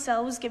 Maester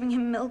Pycelle was giving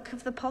him milk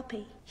of the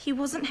poppy. He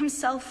wasn't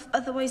himself,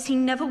 otherwise he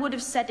never would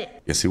have said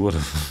it. Yes, he would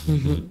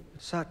have.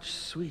 Such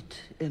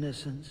sweet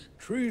innocence.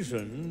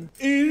 Treason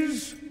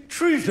is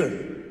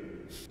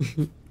treason.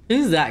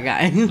 Who's that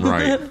guy?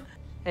 Right.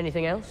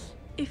 Anything else?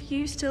 If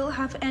you still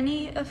have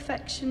any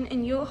affection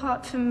in your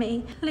heart for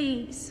me,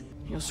 please.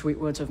 Your sweet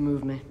words have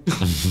moved me.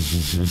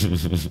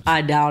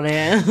 I doubt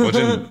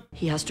it.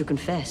 He has to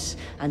confess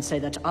and say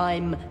that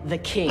I'm the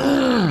king.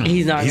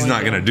 He's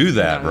not gonna do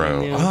that,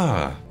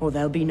 bro. Or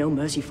there'll be no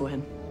mercy for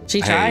him.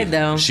 She tried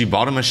though. She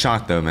bought him a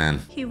shot though,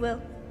 man. He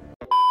will.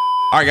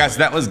 All right, guys,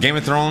 that was Game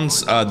of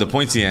Thrones, the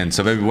pointy end.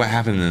 So, baby, what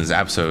happened in this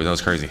episode? That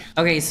was crazy.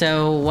 Okay,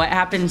 so what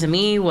happened to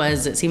me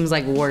was it seems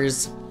like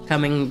war's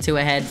coming to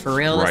a head for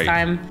real this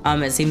time.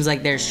 It seems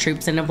like there's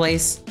troops in a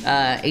place,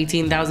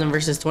 18,000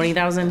 versus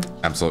 20,000.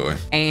 Absolutely.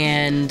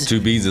 And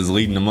 2Bs is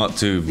leading him up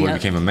to before he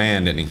became a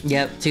man, didn't he?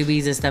 Yep,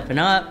 2Bs is stepping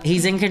up.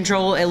 He's in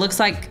control. It looks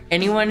like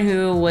anyone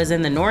who was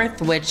in the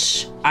north,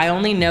 which I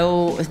only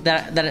know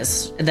that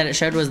it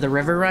showed was the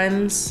River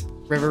Run.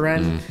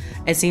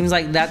 It seems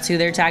like that's who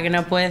they're tagging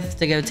up with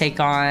to go take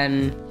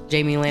on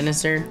Jaime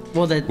Lannister.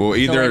 The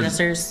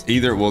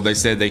Lannisters. Well, they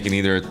said they can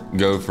either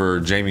go for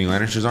Jaime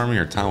Lannister's army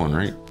or Tywin,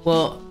 right?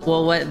 Well,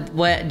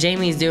 what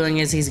Jaime's doing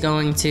is he's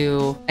going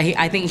to.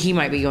 I think he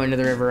might be going to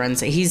the River Run.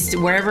 So he's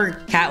wherever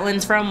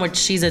Catelyn's from, which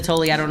she's a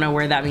Tully. I don't know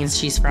where that means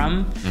she's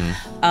from.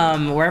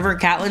 Wherever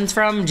Catelyn's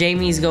from,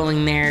 Jaime's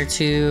going there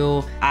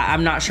to.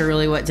 I'm not sure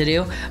really what to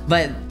do,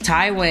 but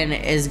Tywin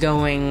is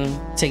going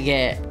to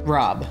get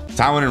Robb.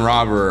 Tywin and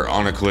Robb are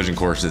on a collision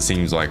course. It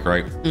seems like,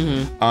 right?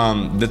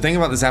 The thing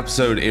about this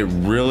episode, it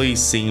really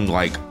seemed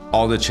like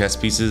all the chess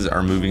pieces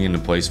are moving into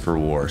place for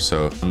war.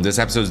 So this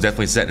episode is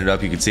definitely setting it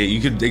up. You could see it. You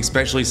could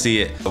especially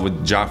see it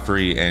with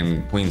Joffrey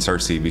and Queen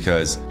Cersei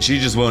because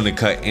she's just willing to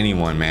cut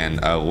anyone, man.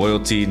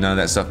 Loyalty, none of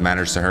that stuff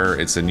matters to her.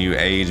 It's a new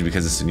age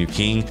because it's a new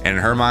king. And in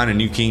her mind, a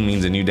new king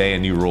means a new day, a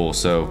new rule.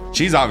 So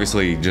she's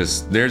obviously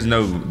just, there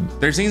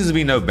seems to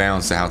be no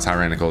bounds to how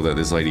tyrannical that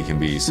this lady can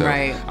be. So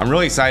I'm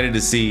really excited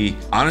to see,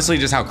 honestly,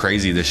 just how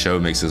crazy this show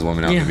makes this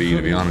woman out to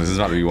be honest. It's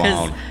about to be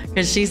wild.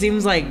 Because she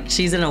seems like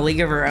she's in a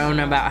league of her own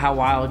about how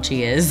wild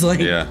she is.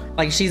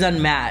 Like she's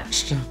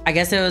unmatched. I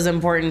guess it was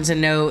important to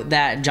note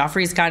that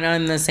Joffrey's kind of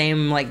on the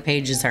same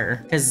page as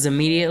her because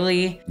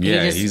immediately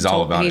he's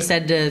all about it. He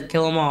said to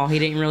kill them all. He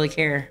didn't really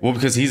care. Well,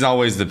 because he's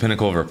always the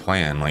pinnacle of her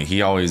plan. Like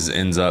he always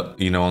ends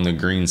up, on the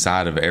green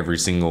side of every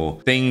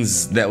single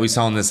things that we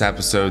saw in this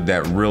episode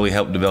that really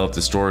helped develop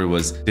the story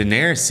was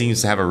Daenerys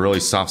seems to have a really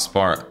soft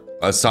spot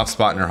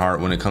in her heart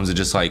when it comes to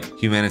just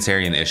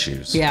humanitarian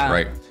issues. Yeah.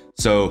 Right.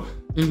 So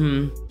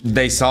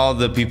they saw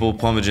the people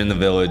plummeting the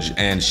village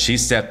and she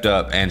stepped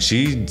up and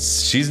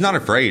she's not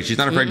afraid. She's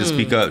not afraid to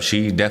speak up.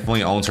 She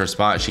definitely owns her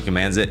spot. She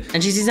commands it.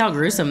 And she sees how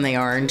gruesome they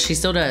are and she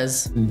still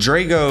does.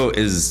 Drago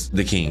is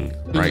the king,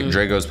 right?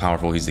 Drago's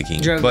powerful. He's the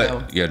king.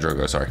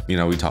 Drogo, sorry.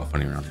 We talk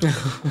funny around here.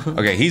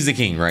 Okay, he's the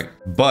king, right?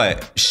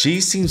 But she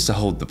seems to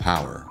hold the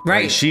power.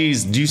 Right. Do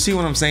you see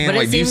what I'm saying?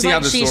 But do you see how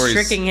the she's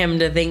tricking him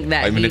to think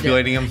that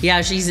manipulating him?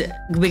 Yeah,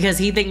 because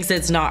he thinks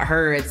it's not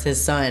her, it's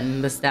his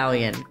son, the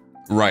stallion.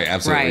 Right,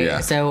 absolutely. Right. Yeah.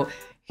 So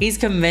he's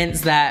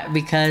convinced that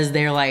because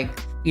they're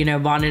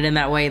bonded in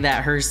that way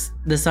that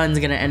the son's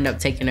gonna end up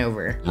taking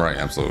over. Right,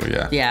 absolutely,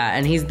 yeah. Yeah,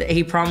 and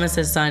he promised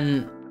his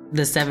son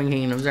the 7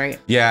 kingdoms, right?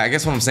 Yeah, I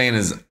guess what I'm saying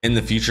is in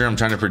the future, I'm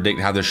trying to predict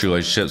how this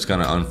relationship's going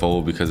to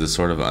unfold because it's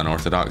sort of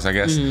unorthodox, I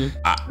guess.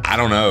 I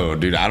don't know,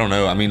 dude. I don't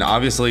know. I mean,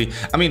 obviously,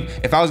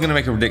 if I was going to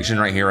make a prediction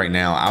right here, right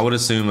now, I would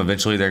assume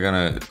eventually they're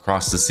going to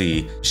cross the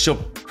sea. She'll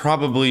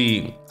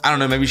probably, I don't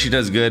know, maybe she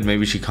does good,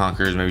 maybe she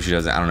conquers, maybe she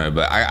doesn't, I don't know.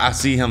 But I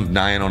see him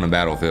dying on a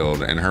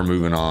battlefield and her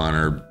moving on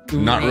or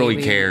not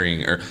really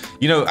caring or,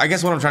 I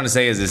guess what I'm trying to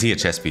say is he a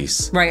chess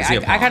piece? Right.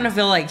 I kind of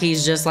feel like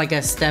he's just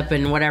a step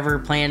in whatever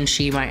plan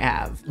she might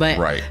have.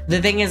 But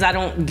the thing is, I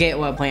don't get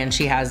what plan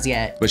she has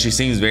yet. But she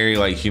seems very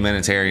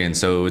humanitarian.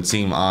 So it would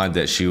seem odd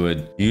that she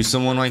would use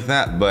someone like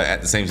that. But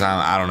at the same time,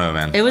 I don't know,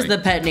 man. It was the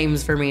pet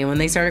names for me. When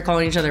they started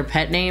calling each other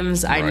pet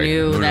names, I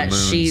knew that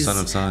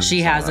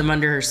she has him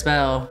under her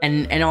spell.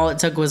 And all it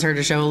took was her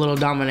to show a little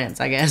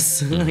dominance, I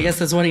guess. I guess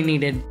that's what he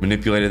needed.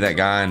 Manipulated that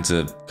guy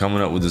into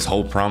coming up with this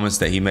whole promise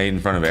that he made made in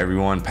front of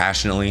everyone,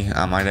 passionately,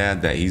 I might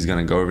add, that he's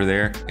gonna go over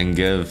there and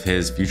give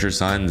his future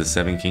son the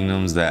 7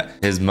 kingdoms that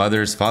his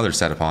mother's father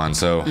sat upon.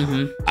 So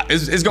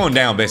it's going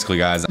down, basically,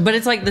 guys. But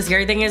it's like, the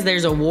scary thing is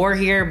there's a war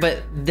here,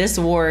 but this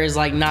war is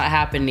like not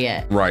happened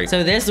yet. Right.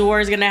 So this war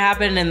is gonna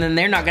happen, and then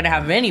they're not gonna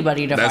have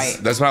anybody to fight.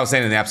 That's what I was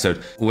saying in the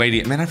episode.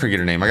 Lady, man, I forget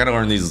her name. I gotta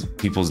learn these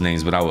people's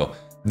names, but I will.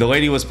 The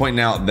lady was pointing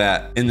out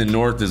that in the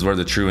north is where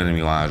the true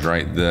enemy lies,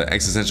 right? The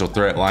existential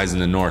threat lies in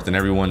the north, and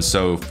everyone's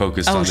so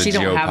focused on the she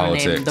don't have a name.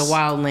 geopolitics. The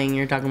wildling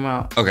you're talking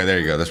about. Okay, there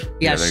you go.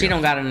 Yeah, there she you go.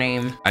 don't got a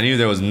name. I knew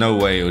there was no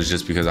way it was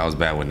just because I was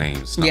bad with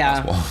names.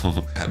 Not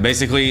possible.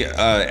 Basically,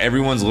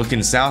 everyone's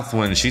looking south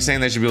when she's saying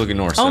they should be looking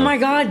north. Oh so. my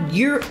God,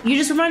 you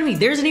just reminded me.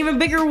 There's an even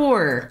bigger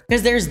war,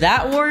 because there's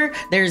that war,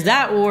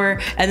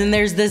 and then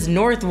there's this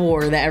North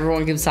War that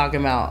everyone keeps talking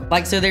about.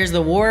 Like, so there's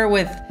the war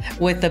with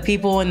the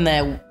people in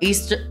the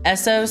East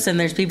Essos, and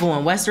there's people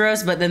in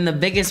Westeros, but then the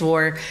biggest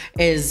war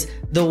is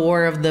the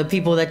war of the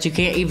people that you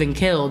can't even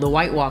kill, the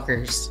White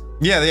Walkers.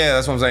 Yeah,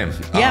 that's what I'm saying.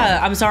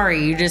 Yeah, I'm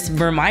sorry. You just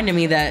reminded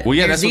me that well,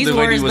 yeah, there's that's these what the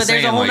lady wars, was but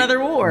there's saying, a whole like, other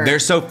war. They're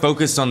so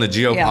focused on the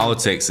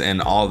geopolitics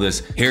and all this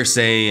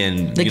hearsay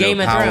and The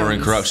Game of power Thrones.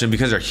 and corruption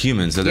because they're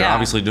humans. So they're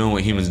obviously doing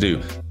what humans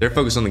do. They're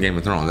focused on the Game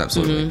of Thrones,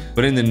 absolutely.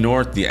 But in the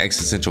north, the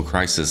existential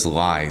crisis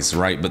lies,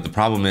 right? But the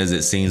problem is,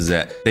 it seems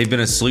that they've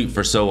been asleep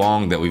for so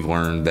long that we've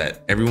learned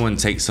that everyone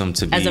takes them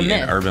to be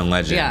an urban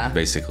legend,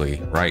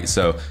 basically, right?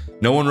 So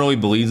no one really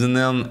believes in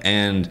them,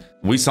 and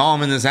we saw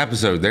them in this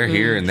episode. They're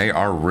here and they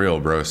are real,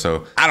 bro.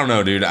 So I don't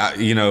know, dude.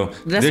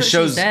 This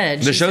show's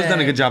done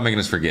a good job making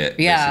us forget.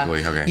 Yeah.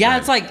 Basically. Okay. Yeah.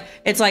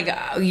 It's like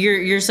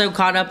you're so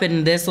caught up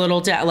in this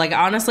little like,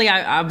 honestly,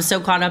 I'm so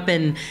caught up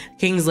in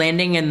King's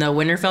Landing and the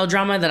Winterfell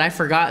drama that I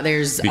forgot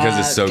there's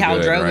it's so Khal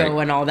good, Drogo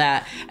right? and all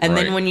that. And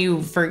then when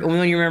you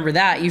remember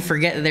that, you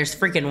forget that there's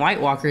freaking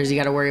White Walkers you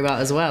got to worry about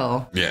as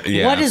well.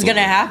 Yeah. What is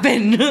gonna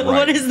happen?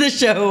 What is the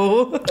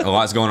show? A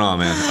lot's going on,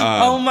 man.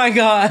 Oh my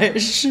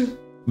gosh.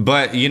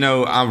 But,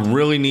 I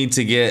really need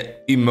to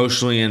get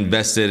emotionally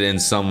invested in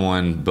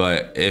someone.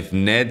 But if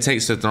Ned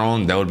takes the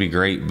throne, that would be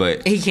great.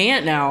 But he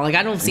can't now. Like,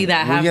 I don't see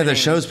that happening. Yeah, the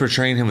show's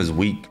portraying him as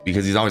weak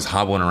because he's always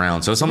hobbling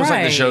around. So it's almost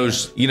like the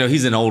show's,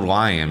 he's an old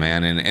lion,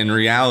 man. And in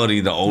reality,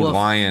 the old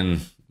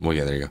lion... Well,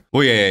 yeah, there you go.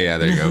 Well, yeah,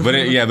 there you go. But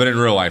but in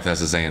real life,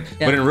 that's the saying.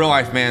 Yeah. But in real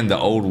life, man, the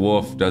old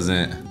wolf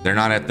they're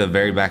not at the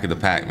very back of the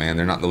pack, man.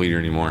 They're not the leader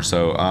anymore.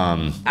 So,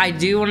 I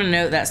do want to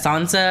note that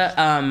Sansa,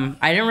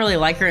 I didn't really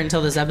like her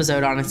until this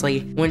episode, honestly.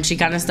 When she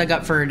kind of stuck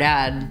up for her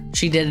dad,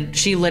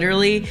 she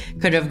literally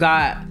could have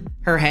got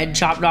her head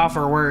chopped off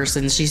or worse,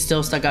 and she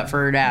still stuck up for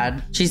her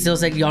dad. She still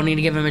said, y'all need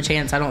to give him a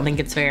chance. I don't think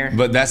it's fair.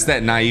 But that's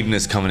that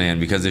naiveness coming in,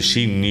 because if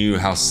she knew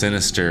how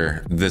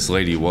sinister this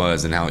lady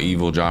was and how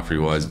evil Joffrey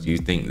was, do you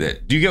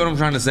get what I'm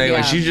trying to say? Yeah.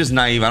 Like, she's just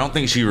naive. I don't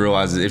think she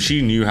realizes if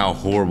she knew how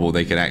horrible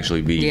they could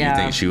actually be, you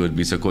think she would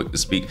be so quick to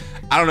speak.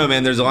 I don't know,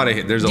 man. There's a lot of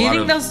Do you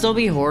think they'll still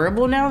be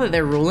horrible now that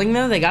they're ruling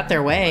though? They got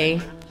their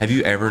way. Have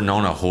you ever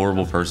known a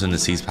horrible person to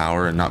seize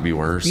power and not be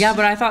worse? Yeah,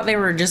 but I thought they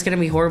were just gonna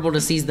be horrible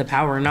to seize the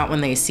power, not when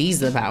they seize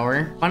the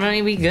power. Why don't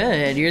you be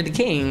good? You're the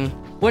king.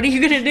 What are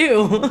you gonna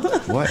do?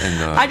 What in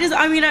the...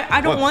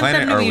 I don't want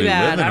them to be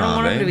bad. I don't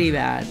want them to be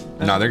bad.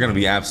 No, they're gonna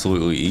be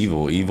absolutely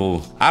evil.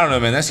 I don't know,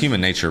 man. That's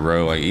human nature,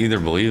 bro. Like, either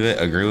believe it,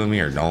 agree with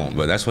me, or don't.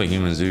 But that's what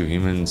humans do.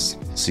 Humans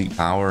seek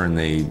power, and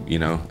they,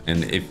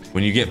 and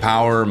when you get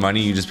power,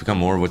 money, you just become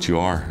more of what you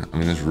are. I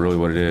mean, that's really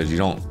what it is. You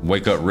don't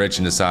wake up rich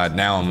and decide,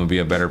 now I'm gonna be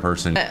a better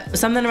person.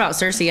 Something about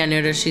Cersei, I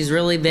noticed she's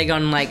really big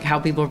on like how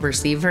people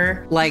perceive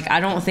her. Like, I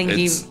don't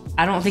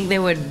think they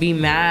would be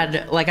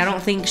mad. Like, I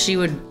don't think she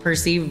would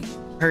perceive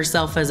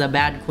herself as a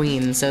bad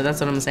queen. So that's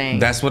what I'm saying.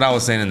 That's what I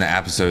was saying in the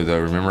episode, though.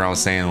 Remember, I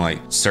was saying,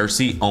 like,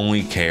 Cersei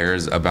only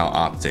cares about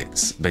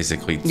optics,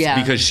 basically. Yeah.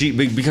 Because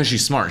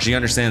she's smart. She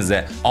understands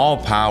that all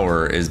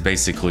power is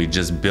basically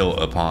just built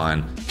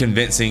upon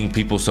convincing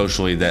people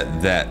socially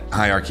that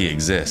hierarchy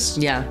exists.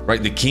 Yeah.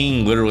 Right. The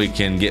king literally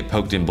can get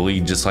poked and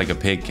bleed just like a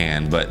pig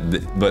can,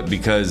 but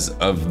because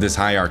of this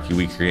hierarchy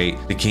we create,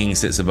 the king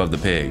sits above the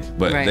pig.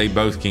 But they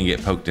both can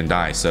get poked and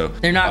die. So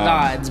they're not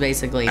gods,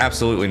 basically.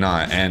 Absolutely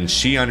not. And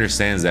she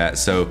understands that.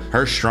 So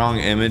her strong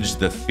image,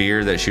 the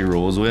fear that she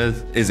rules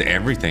with, is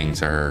everything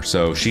to her.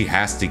 So she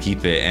has to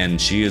keep it,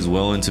 and she is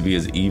willing to be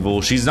as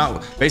evil. She's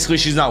not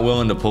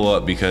willing to pull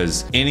up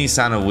because any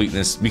sign of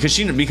weakness, because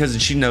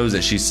she knows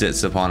that she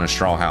sits upon a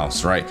straw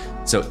house, right?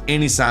 So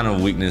any sign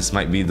of weakness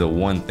might be the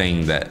one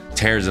thing that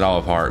tears it all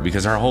apart,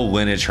 because her whole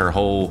lineage, her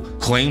whole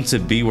claim to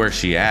be where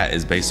she at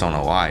is based on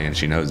a lie, and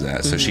she knows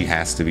that. So she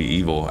has to be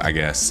evil, I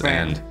guess. Right.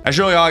 And that's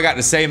really all I got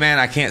to say, man.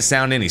 I can't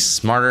sound any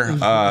smarter.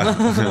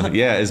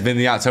 Yeah, it's been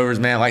the Octobers,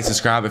 man. Like,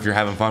 subscribe if you're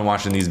having fun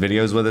watching these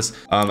videos with us.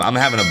 I'm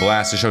having a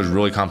blast. The show's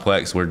really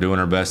complex. We're doing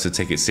our best to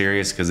take it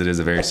serious because it is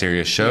a very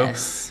serious show.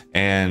 Yes.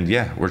 And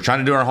yeah, we're trying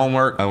to do our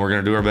homework, and we're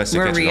gonna do our best to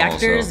catch it all. We're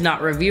reactors,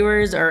 not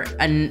reviewers or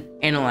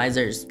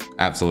analyzers.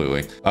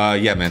 Absolutely.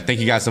 Yeah, man. Thank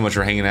you guys so much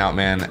for hanging out,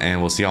 man.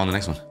 And we'll see y'all on the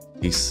next one.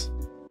 Peace.